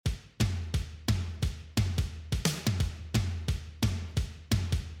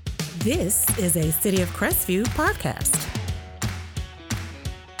This is a City of Crestview podcast.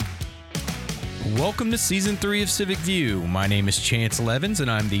 Welcome to Season 3 of Civic View. My name is Chance Levins, and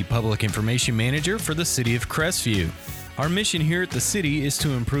I'm the Public Information Manager for the City of Crestview. Our mission here at the city is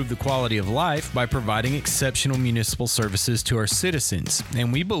to improve the quality of life by providing exceptional municipal services to our citizens,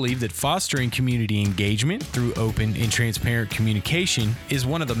 and we believe that fostering community engagement through open and transparent communication is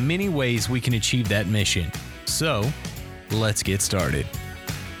one of the many ways we can achieve that mission. So, let's get started.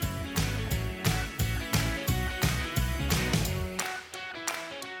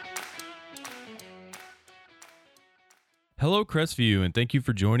 Hello, Crestview, and thank you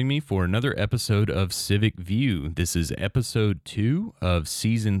for joining me for another episode of Civic View. This is episode 2 of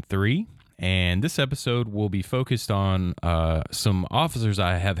season 3, and this episode will be focused on some officers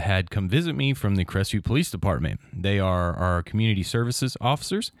I have had come visit me from the Crestview Police Department. They are our community services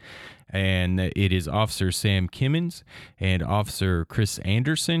officers, and it is Officer Sam Kimmons and Officer Chris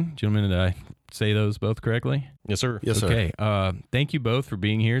Anderson. Gentlemen, did I say those both correctly? Yes, sir. Yes, sir. Okay. Thank you both for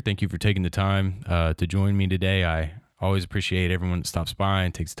being here. Thank you for taking the time to join me today. I always appreciate everyone that stops by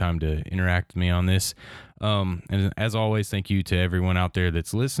and takes time to interact with me on this. And as always, thank you to everyone out there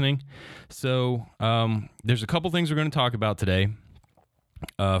that's listening. So there's a couple things we're going to talk about today.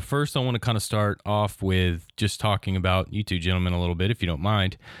 First, I want to kind of start off with just talking about you two gentlemen a little bit, if you don't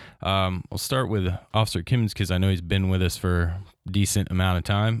mind. I'll start with Officer Kimmons because I know he's been with us for a decent amount of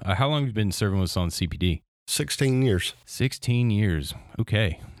time. How long have you been serving with us on CPD? 16 years. 16 years.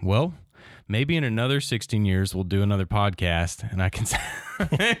 Okay. Well, maybe in another 16 years, we'll do another podcast, and I can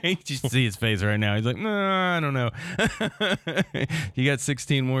just see his face right now. He's like, no, I don't know. You got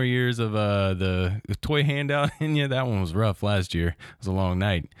 16 more years of the toy handout in you. That one was rough last year. It was a long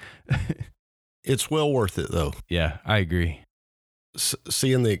night. It's well worth it, though. Yeah, I agree.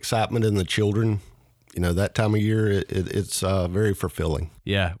 Seeing the excitement in the children, that time of year, it's very fulfilling.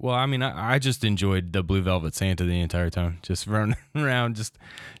 Yeah, well, I mean, I just enjoyed the Blue Velvet Santa the entire time. Just running around, just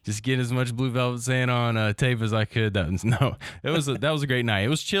getting as much Blue Velvet Santa on tape as I could. That was a great night. It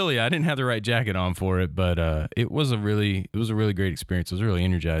was chilly. I didn't have the right jacket on for it, but it was a really great experience. I was really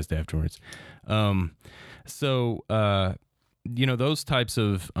energized afterwards. Those types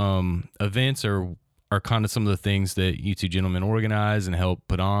of events are kind of some of the things that you two gentlemen organize and help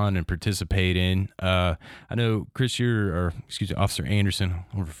put on and participate in. I know, Chris, Officer Anderson,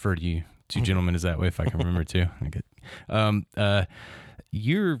 I'll refer to you two gentlemen as that way if I can remember too.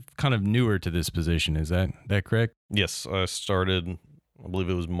 You're kind of newer to this position, is that correct? Yes, I started, I believe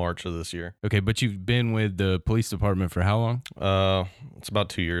it was March of this year. Okay, but you've been with the police department for how long? It's about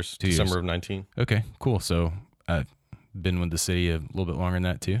 2 years, 2 years. December of 19. Okay, cool. So I've been with the city a little bit longer than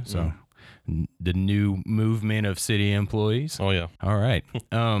that too, so... The new movement of city employees. Oh yeah. All right.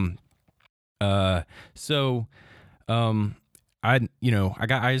 I just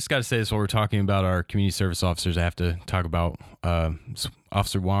got to say this while we're talking about our community service officers. I have to talk about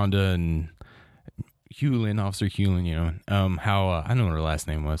Officer Wanda and Officer Hewlin. How I know what her last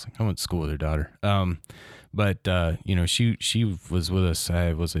name was. I went to school with her daughter. She was with us.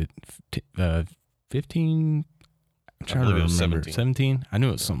 Was it 15? I'm trying to remember. 17. I knew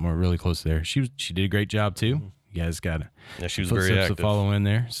it was something really close there. She did a great job too. Mm-hmm. You guys got she was very active to follow in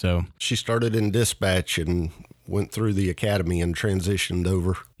there. So she started in dispatch and went through the academy and transitioned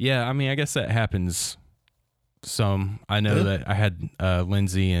over. Yeah, I mean, I guess that happens some. I know that I had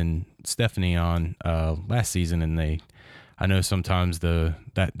Lindsay and Stephanie on last season, and I know sometimes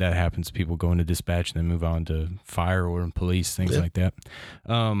that happens. People go into dispatch and then move on to fire or police, things like that.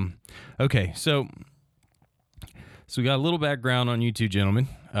 Okay, so we got a little background on you two gentlemen,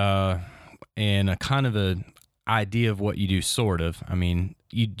 and a kind of an idea of what you do, sort of. I mean,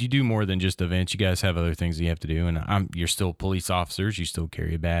 you do more than just events. You guys have other things that you have to do, and you're still police officers. You still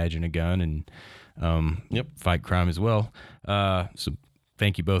carry a badge and a gun, and fight crime as well. So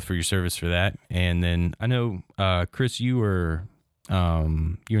thank you both for your service for that. And then I know, Chris, you're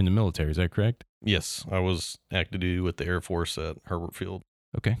in the military. Is that correct? Yes, I was active duty with the Air Force at Herbert Field.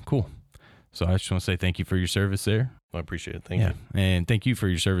 Okay, cool. So I just want to say thank you for your service there. I appreciate it. Thank you. And thank you for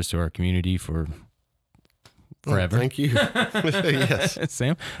your service to our community for forever. Oh, thank you. Yes.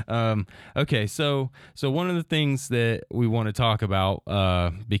 Sam. Okay, so one of the things that we want to talk about,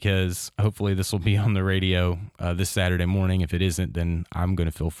 because hopefully this will be on the radio this Saturday morning. If it isn't, then I'm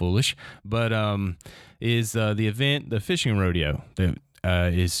going to feel foolish. But is the event, the fishing rodeo, that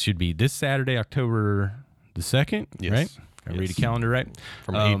should be this Saturday, October the 2nd, yes. Right? I read a calendar right?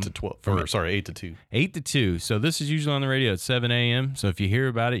 From 8 to 12. 8 to 2. 8 to 2. So this is usually on the radio at 7 a.m. So if you hear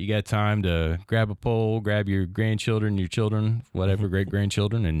about it, you got time to grab a pole, grab your grandchildren, your children, whatever,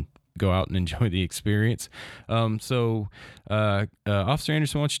 great-grandchildren, and go out and enjoy the experience. So Officer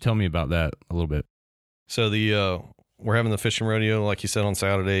Anderson, why don't you tell me about that a little bit? So we're having the fishing rodeo, like you said, on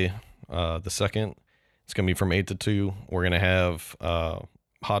Saturday, the 2nd. It's going to be from 8 to 2. We're going to have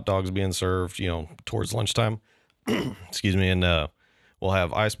hot dogs being served, towards lunchtime. Excuse me. And we'll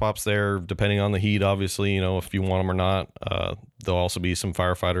have ice pops there, depending on the heat, obviously, if you want them or not. There'll also be some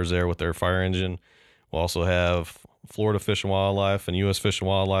firefighters there with their fire engine. We'll also have Florida Fish and Wildlife and U.S. Fish and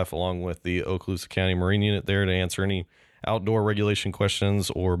Wildlife, along with the Okaloosa County Marine Unit there to answer any outdoor regulation questions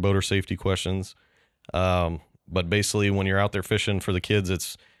or boater safety questions. But basically, when you're out there fishing for the kids,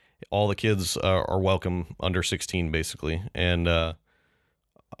 it's all the kids are welcome under 16, basically. And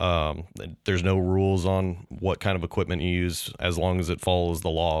there's no rules on what kind of equipment you use as long as it follows the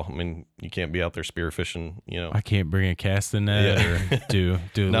law. I mean, you can't be out there spearfishing, I can't bring a casting net or do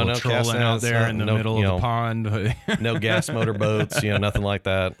a little trolling out there in the middle of the pond. No gas motor boats, nothing like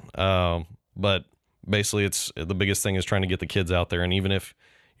that. But basically, the biggest thing is trying to get the kids out there. And even if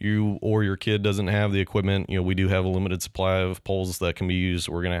you or your kid doesn't have the equipment, we do have a limited supply of poles that can be used.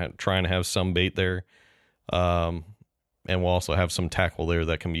 We're going to try and have some bait there. And we'll also have some tackle there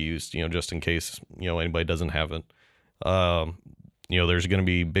that can be used, just in case, anybody doesn't have it. There's going to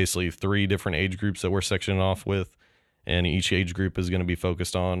be basically 3 different age groups that we're sectioning off with, and each age group is going to be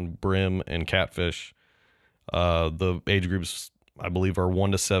focused on brim and catfish. The age groups, I believe, are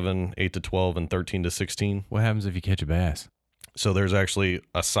 1 to 7, 8 to 12, and 13 to 16. What happens if you catch a bass? So there's actually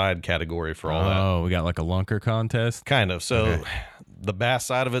a side category for all that. Oh, we got like a lunker contest? Kind of. So Okay. The bass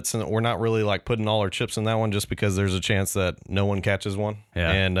side of it, we're not really like putting all our chips in that one just because there's a chance that no one catches one.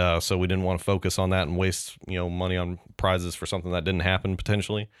 Yeah. And so we didn't want to focus on that and waste, money on prizes for something that didn't happen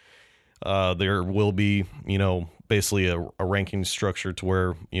potentially. There will be, basically a ranking structure to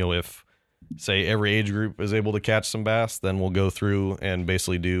where, if say every age group is able to catch some bass, then we'll go through and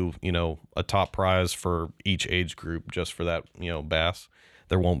basically do, a top prize for each age group just for that, bass.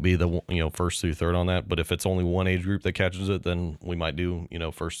 There won't be the, first through third on that, but if it's only one age group that catches it, then we might do,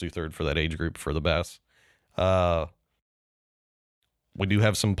 first through third for that age group for the bass. We do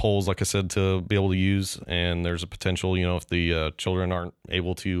have some poles, like I said, to be able to use, and there's a potential, if the children aren't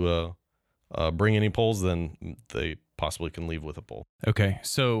able to bring any poles, then they possibly can leave with a pole. Okay,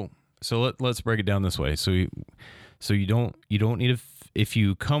 so let's break it down this way. So you don't need if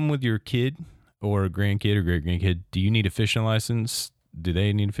you come with your kid or a grandkid or great grandkid, do you need a fishing license? Do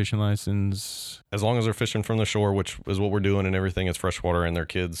they need a fishing license? As long as they're fishing from the shore, which is what we're doing, and everything is freshwater, and their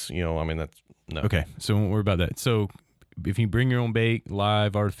kids, that's no. Okay, so don't worry about that. So if you bring your own bait,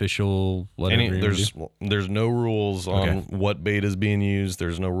 live, artificial, whatever, there's no rules on what bait is being used.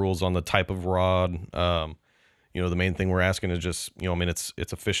 There's no rules on the type of rod. The main thing we're asking is just,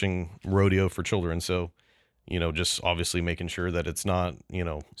 it's a fishing rodeo for children. So, just obviously making sure that it's not,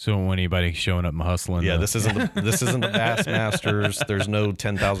 So when anybody showing up and hustling. Yeah, this isn't the Bass Masters. There's no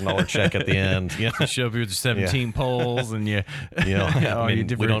 $10,000 check at the end. You show up here with 17 poles and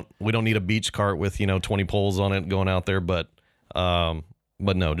we don't need a beach cart with, 20 poles on it going out there. But no,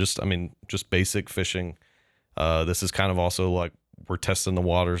 just basic fishing. This is kind of also like we're testing the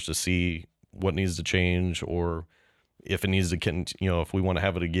waters to see what needs to change, or if it needs to, if we want to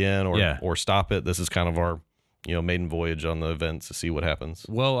have it again or stop it. This is kind of our, maiden voyage on the event to see what happens.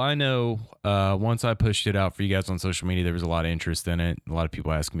 Well, I know once I pushed it out for you guys on social media, there was a lot of interest in it. A lot of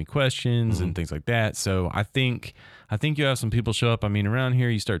people asking me questions and things like that. So I think you have some people show up. I mean, around here,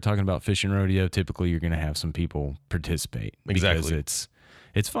 you start talking about fishing rodeo, typically you're going to have some people participate. Exactly. Because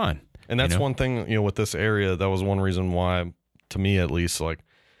it's fun. And that's one thing, with this area, that was one reason why, to me at least, like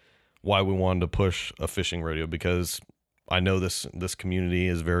why we wanted to push a fishing rodeo, because I know this community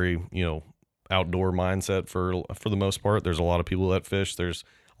is very, outdoor mindset for the most part. There's a lot of people that fish. There's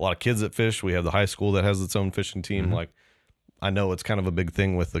a lot of kids that fish. We have the high school that has its own fishing team. Like, I know it's kind of a big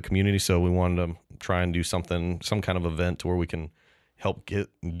thing with the community. So we wanted to try and do some kind of event to where we can help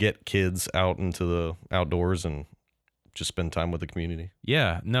get kids out into the outdoors and just spend time with the community.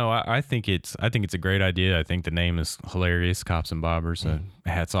 Yeah, no, I think it's a great idea. I think the name is hilarious, Cops and Bobbers. So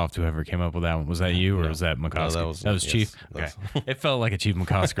hats off to whoever came up with that one. Was that you or was that McCosker? No, that was Chief. Okay, it felt like a Chief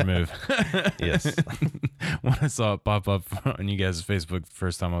McCosker move. Yes. When I saw it pop up on you guys' Facebook the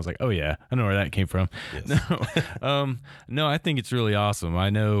first time, I was like, oh yeah, I know where that came from. Yes. No, I think it's really awesome. I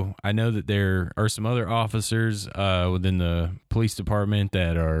know that there are some other officers within the police department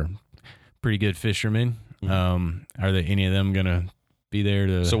that are pretty good fishermen. Are there any of them gonna be there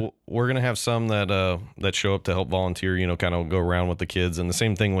to? So we're gonna have some that show up to help volunteer. Kind of go around with the kids, and the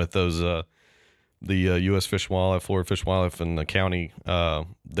same thing with those the U.S. Fish and Wildlife, Florida Fish and Wildlife, and the county,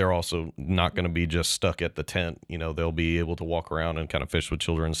 they're also not going to be just stuck at the tent. You know, they'll be able to walk around and kind of fish with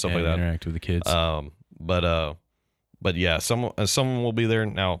children and stuff like that. Interact with the kids. But yeah, some will be there.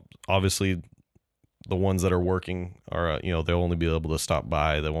 Now, obviously, the ones that are working are, they'll only be able to stop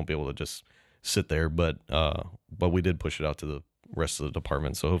by. They won't be able to just sit there. But we did push it out to the rest of the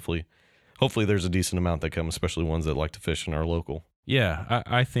department. So hopefully there's a decent amount that come, especially ones that like to fish in our local. Yeah,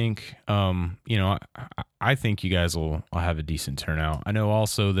 I think, I think you guys will have a decent turnout. I know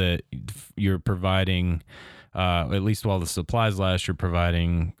also that you're providing, at least while the supplies last, you're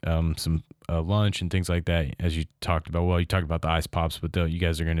providing some lunch and things like that, as you talked about. Well, you talked about the ice pops, but you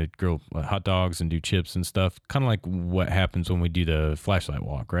guys are going to grill hot dogs and do chips and stuff, kind of like what happens when we do the flashlight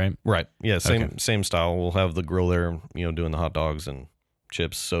walk, right? Right. Yeah, same style. We'll have the grill there, doing the hot dogs and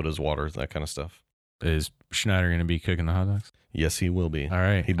chips, sodas, water, that kind of stuff. Is Schneider going to be cooking the hot dogs? Yes, he will be. All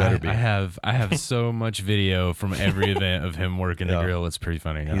right. He better be. I have so much video from every event of him working the grill. It's pretty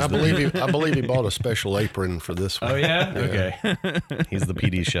funny. I believe he bought a special apron for this one. Oh, yeah? Okay. He's the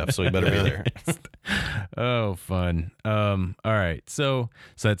PD chef, so he better be there. Oh, fun. All right. So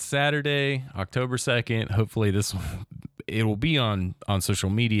that's Saturday, October 2nd. Hopefully it will be on social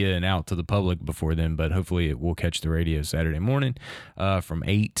media and out to the public before then, but hopefully it will catch the radio Saturday morning from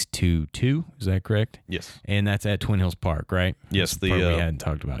 8 to 2. Is that correct? Yes. And that's at Twin Hills Park, right? Yes. The part we hadn't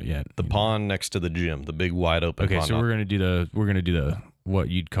talked about yet. The pond next to the gym, the big wide open pond. Okay, so we're gonna do the what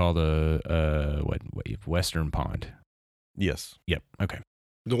you'd call the Western Pond. Yes. Yep. Okay.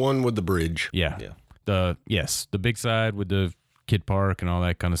 The one with the bridge. Yeah. Yeah. The big side with the kid park and all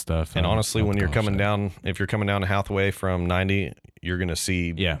that kind of stuff. And honestly, when you're coming down, if you're coming down Hathaway from 90, you're going to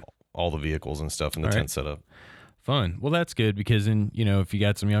see all the vehicles and stuff in the tent setup. Fun. Well, that's good because then, if you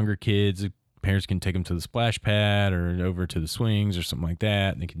got some younger kids, parents can take them to the splash pad or over to the swings or something like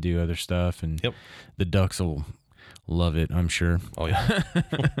that. And they can do other stuff. And the ducks will love it, I'm sure. Oh, yeah.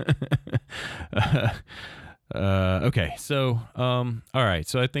 Okay. So, all right.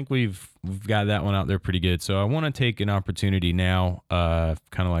 So I think we've got that one out there pretty good. So I want to take an opportunity now, kind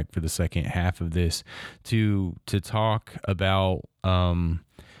of like for the second half of this to talk about,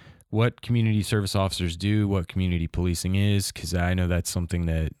 what community service officers do, what community policing is, because I know that's something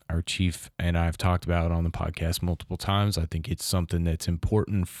that our chief and I have talked about on the podcast multiple times. I think it's something that's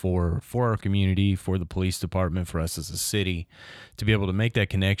important for our community, for the police department, for us as a city, to be able to make that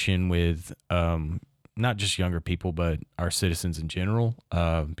connection with not just younger people, but our citizens in general,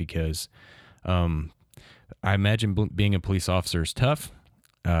 because I imagine being a police officer is tough.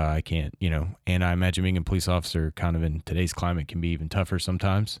 I can't, and I imagine being a police officer kind of in today's climate can be even tougher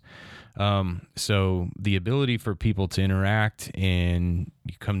sometimes. So the ability for people to interact and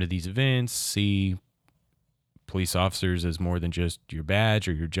you come to these events, see police officers as more than just your badge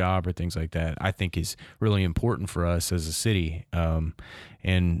or your job or things like that, I think is really important for us as a city.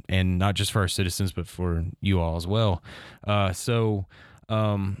 And not just for our citizens, but for you all as well.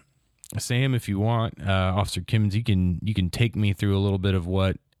 Sam, if you want, Officer Kimmons, you can take me through a little bit of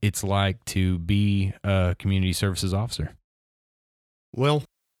what it's like to be a community services officer. Well,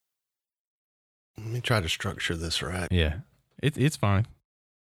 let me try to structure this right. Yeah, it's fine.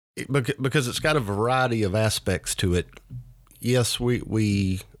 Because it's got a variety of aspects to it. Yes,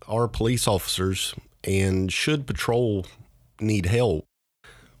 we are police officers, and should patrol need help,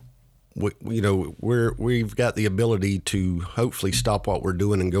 we've got the ability to hopefully stop what we're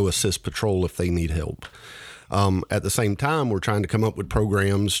doing and go assist patrol if they need help. At the same time, we're trying to come up with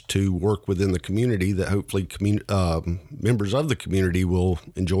programs to work within the community that hopefully members of the community will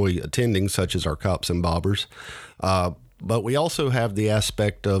enjoy attending, such as our cops and bobbers. But we also have the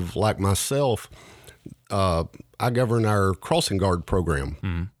aspect of, like myself, I govern our crossing guard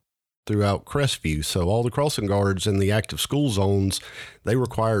program throughout Crestview. So all the crossing guards in the active school zones, they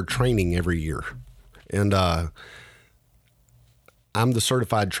require training every year. And I'm the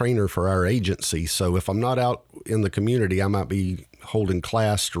certified trainer for our agency. So if I'm not out in the community, I might be holding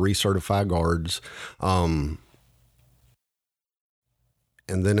class to recertify guards. And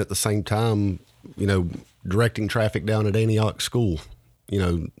then at the same time, directing traffic down at Antioch School,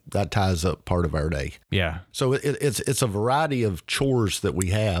 that ties up part of our day. Yeah. So it's a variety of chores that we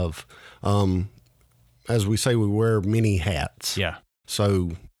have. As we say, we wear many hats. Yeah.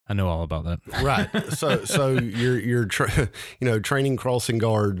 So I know all about that. Right. So you're training crossing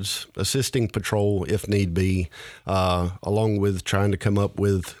guards, assisting patrol if need be, along with trying to come up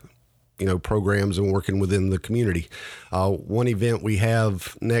with programs and working within the community. One event we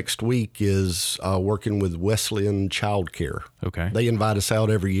have next week is working with Wesleyan Childcare. Okay. They invite us out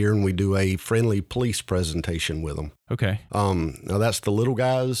every year, and we do a friendly police presentation with them. Okay. Now that's the little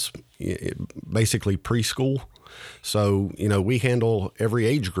guys, basically preschool. So, we handle every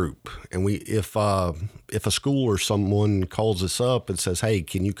age group, and if a school or someone calls us up and says, "Hey,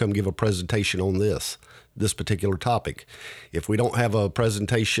 can you come give a presentation on this particular topic?" If we don't have a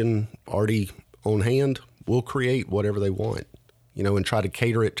presentation already on hand, we'll create whatever they want, and try to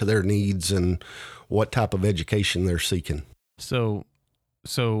cater it to their needs and what type of education they're seeking. So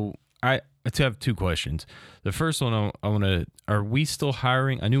I have two questions. The first one, are we still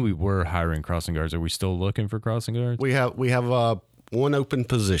hiring? I knew we were hiring crossing guards. Are we still looking for crossing guards? We have one open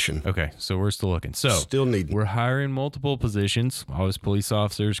position. Okay, so we're still looking. So still needing. We're hiring multiple positions, always police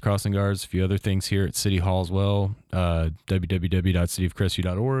officers, crossing guards, a few other things here at City Hall as well.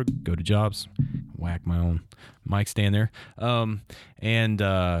 www.cityofcrestview.org. Go to jobs, whack my own mic stand there, and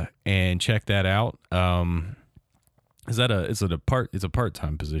check that out. Is it a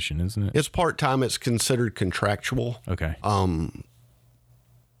part-time position, isn't it? It's part-time. It's considered contractual. Okay.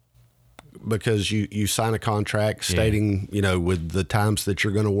 Because you sign a contract stating, with the times that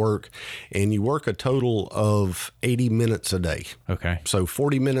you're going to work, and you work a total of 80 minutes a day. Okay. So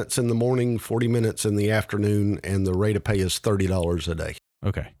 40 minutes in the morning, 40 minutes in the afternoon, and the rate of pay is $30 a day.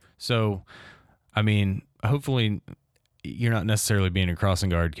 Okay. So, hopefully you're not necessarily being a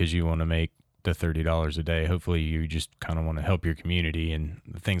crossing guard because you want to make the $30 a day. Hopefully you just kind of want to help your community and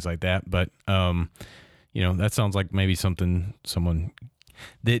things like that. But, that sounds like maybe someone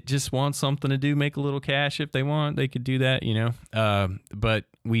that just wants something to do, make a little cash if they want, they could do that, but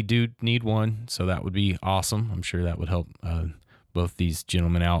we do need one. So that would be awesome. I'm sure that would help, both these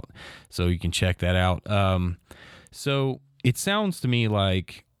gentlemen out. So you can check that out. So it sounds to me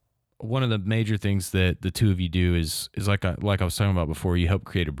like one of the major things that the two of you do is like I was talking about before, you help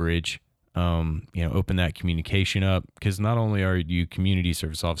create a bridge. Open that communication up, because not only are you community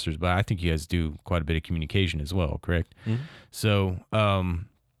service officers, but I think you guys do quite a bit of communication as well, correct? Mm-hmm. So,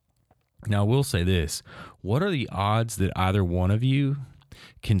 now we'll say this: what are the odds that either one of you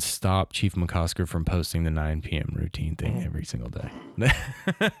can stop Chief McCosker from posting the 9 p.m. routine thing every single day?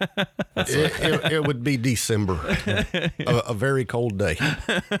 It would be December, a very cold day.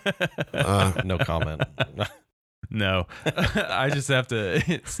 No comment. No, I just have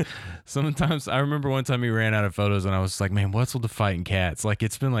to. Sometimes I remember one time he ran out of photos, and I was like, "Man, what's with the fighting cats? Like,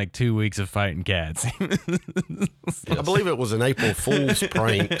 it's been like 2 weeks of fighting cats." I believe it was an April Fool's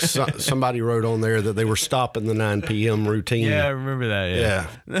prank. Somebody wrote on there that they were stopping the 9 p.m. routine. Yeah, I remember that. Yeah.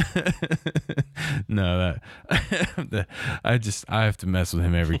 No, I have to mess with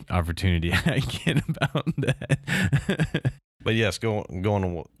him every opportunity I get about that. But yes,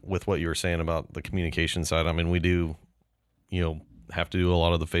 going with what you were saying about the communication side, we do, have to do a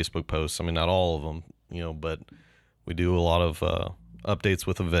lot of the Facebook posts. Not all of them, but we do a lot of updates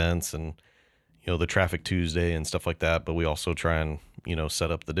with events and, the Traffic Tuesday and stuff like that. But we also try and, set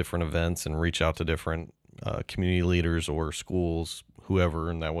up the different events and reach out to different community leaders or schools,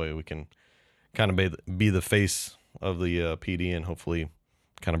 whoever, and that way we can kind of be the face of the PD and hopefully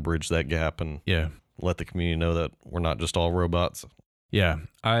kind of bridge that gap and let the community know that we're not just all robots. Yeah.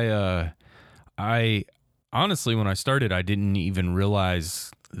 I honestly, when I started, I didn't even realize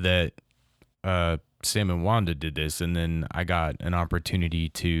that Sam and Wanda did this. And then I got an opportunity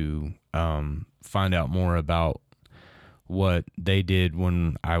to find out more about what they did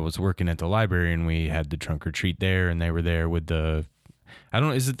when I was working at the library, and we had the trunk or treat there, and they were there with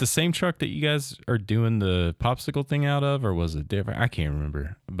is it the same truck that you guys are doing the popsicle thing out of, or was it different? I can't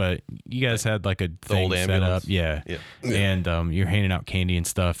remember, but you guys had like a thing set up. Yeah. And you're handing out candy and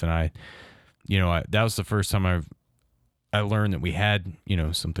stuff. And I that was the first time I learned that we had,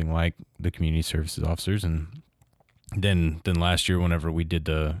 something like the community services officers. And then last year, whenever we did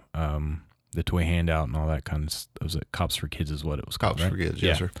the toy handout and all that kind of stuff, was it Cops for Kids is what it was called, Cops for Kids,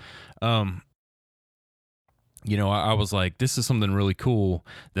 yes, sir. I was like, this is something really cool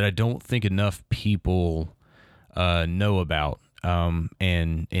that I don't think enough people know about,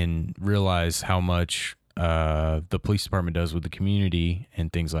 and realize how much the police department does with the community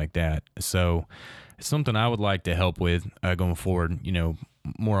and things like that. So it's something I would like to help with going forward,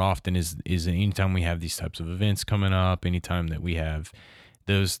 more often is anytime we have these types of events coming up, anytime that we have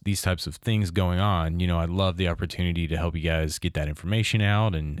these types of things going on, I'd love the opportunity to help you guys get that information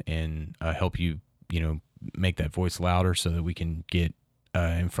out and help you, make that voice louder so that we can get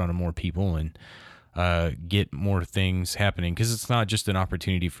in front of more people and get more things happening, because it's not just an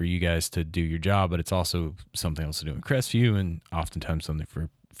opportunity for you guys to do your job, but it's also something else to do in Crestview, and oftentimes something for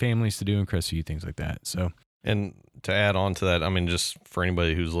families to do in Crestview, things like that. So, and to add on to that, I mean, just for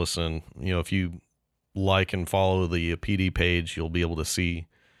anybody who's listening, if you like and follow the PD page, you'll be able to see,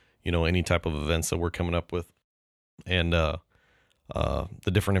 any type of events that we're coming up with, and the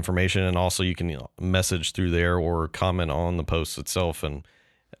different information. And also you can message through there or comment on the post itself and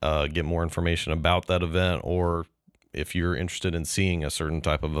get more information about that event. Or if you're interested in seeing a certain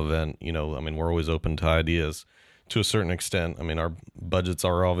type of event, we're always open to ideas to a certain extent. I mean, our budgets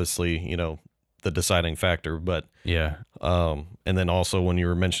are obviously, the deciding factor, but yeah. And then also when you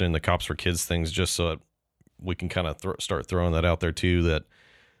were mentioning the Cops for Kids things, just so that we can kind of start throwing that out there too, that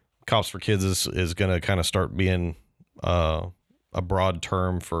Cops for Kids is going to kind of start being a broad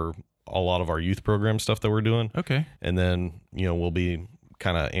term for a lot of our youth program stuff that we're doing. Okay. And then, we'll be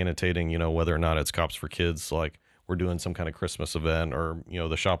kind of annotating, whether or not it's Cops for Kids, like we're doing some kind of Christmas event or,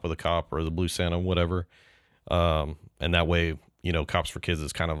 the Shop with a Cop or the Blue Santa, whatever. And that way, Cops for Kids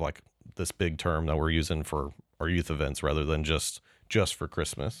is kind of like this big term that we're using for our youth events rather than just for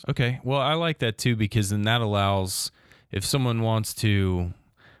Christmas. Okay. Well, I like that too, because then that allows, if someone wants to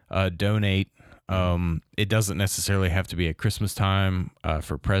donate, it doesn't necessarily have to be at Christmas time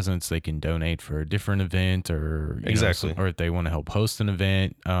for presents. They can donate for a different event or exactly, or if they want to help host an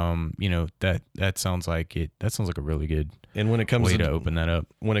event. That sounds like it. That sounds like a really good and when it comes way to open that up.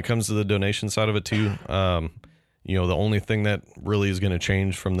 When it comes to the donation side of it too, the only thing that really is going to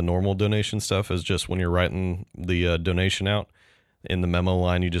change from the normal donation stuff is just when you're writing the donation out in the memo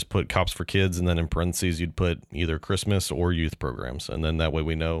line, you just put Cops for Kids, and then in parentheses you'd put either Christmas or youth programs, and then that way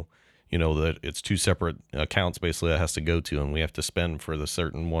we know. That it's two separate accounts basically that has to go to, and we have to spend for the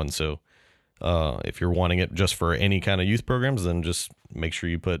certain one. So if you're wanting it just for any kind of youth programs, then just make sure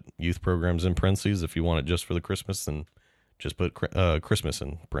you put youth programs in parentheses. If you want it just for the Christmas, then just put Christmas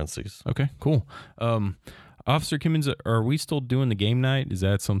in parentheses. Okay, cool. Officer Kimmons, are we still doing the game night? Is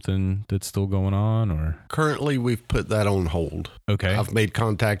that something that's still going on, or? Currently, we've put that on hold. Okay. I've made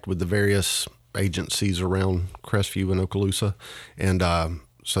contact with the various agencies around Crestview and Okaloosa, and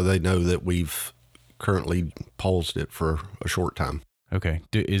so they know that we've currently paused it for a short time. Okay.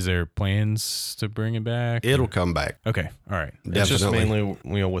 Is there plans to bring it back? It'll come back. Okay. All right. It's just mainly,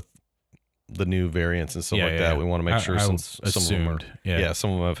 with the new variants and stuff that. We want to make sure since some of them are,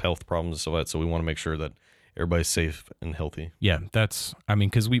 some of them have health problems and stuff like that. So we want to make sure that everybody's safe and healthy. Yeah.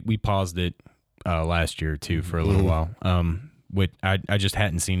 Because we paused it last year too for a little while. I just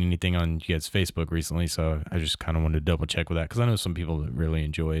hadn't seen anything on you guys' Facebook recently, so I just kind of wanted to double check with that because I know some people that really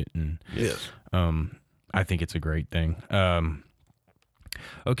enjoy it, and yes, I think it's a great thing.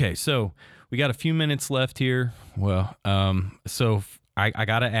 Okay, so we got a few minutes left here. Well, so I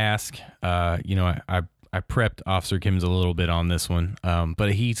gotta ask. I prepped Officer Kimmons a little bit on this one,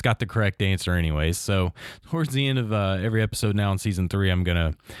 but he's got the correct answer anyways. So towards the end of every episode now in season 3, I'm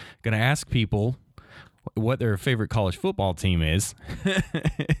gonna ask people what their favorite college football team is.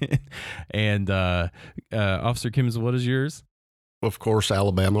 And Officer Kimmons, what is yours? Of course,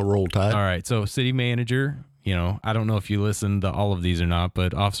 Alabama, Roll Tide. All right, so city manager, I don't know if you listen to all of these or not,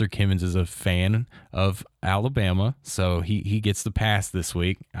 but Officer Kimmons is a fan of Alabama, so he gets the pass this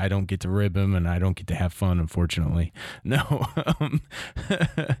week. I don't get to rib him, and I don't get to have fun, unfortunately. No.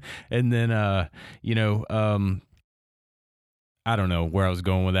 And then, I don't know where I was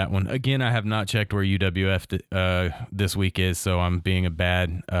going with that one. Again, I have not checked where UWF this week is, so I'm being a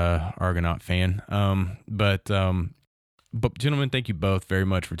bad Argonaut fan. But gentlemen, thank you both very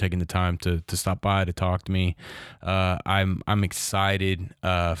much for taking the time to stop by to talk to me. I'm excited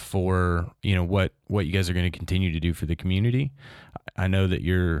for what you guys are going to continue to do for the community. I know that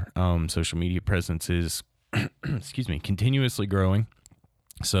your social media presence is continuously growing.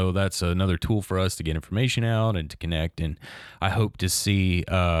 So that's another tool for us to get information out and to connect. And I hope to see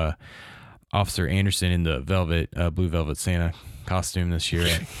Officer Anderson in the Blue Velvet Santa costume this year.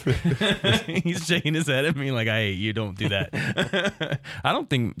 He's shaking his head at me like, "Hey, you don't do that." I don't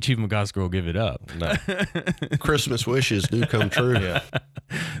think Chief McCosker will give it up. No. Christmas wishes do come true. Yeah.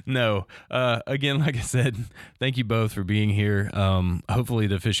 No. Again, like I said, thank you both for being here. Hopefully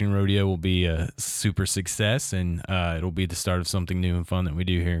the fishing rodeo will be a super success, and it'll be the start of something new and fun that we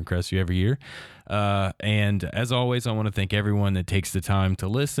do here in Crestview every year. And as always, I want to thank everyone that takes the time to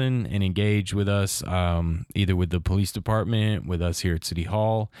listen and engage with us, either with the police department, with us here at City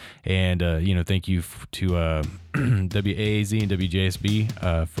Hall. And, thank you to WAAZ and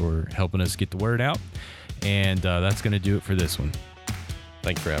WJSB for helping us get the word out. And that's going to do it for this one.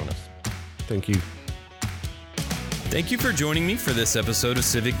 Thank you for having us. Thank you. Thank you for joining me for this episode of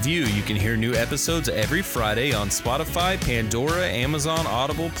Civic View. You can hear new episodes every Friday on Spotify, Pandora, Amazon,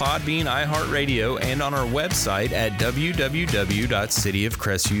 Audible, Podbean, iHeartRadio, and on our website at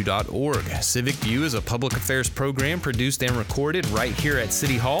www.cityofcrestview.org. Civic View is a public affairs program produced and recorded right here at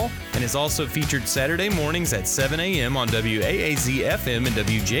City Hall and is also featured Saturday mornings at 7 a.m. on WAAZ-FM and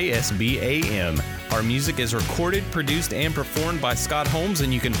WJSB-AM. Our music is recorded, produced, and performed by Scott Holmes,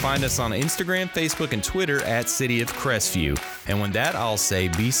 and you can find us on Instagram, Facebook, and Twitter at City of Crestview. And with that, I'll say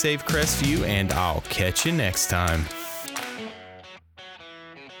be safe, Crestview, and I'll catch you next time.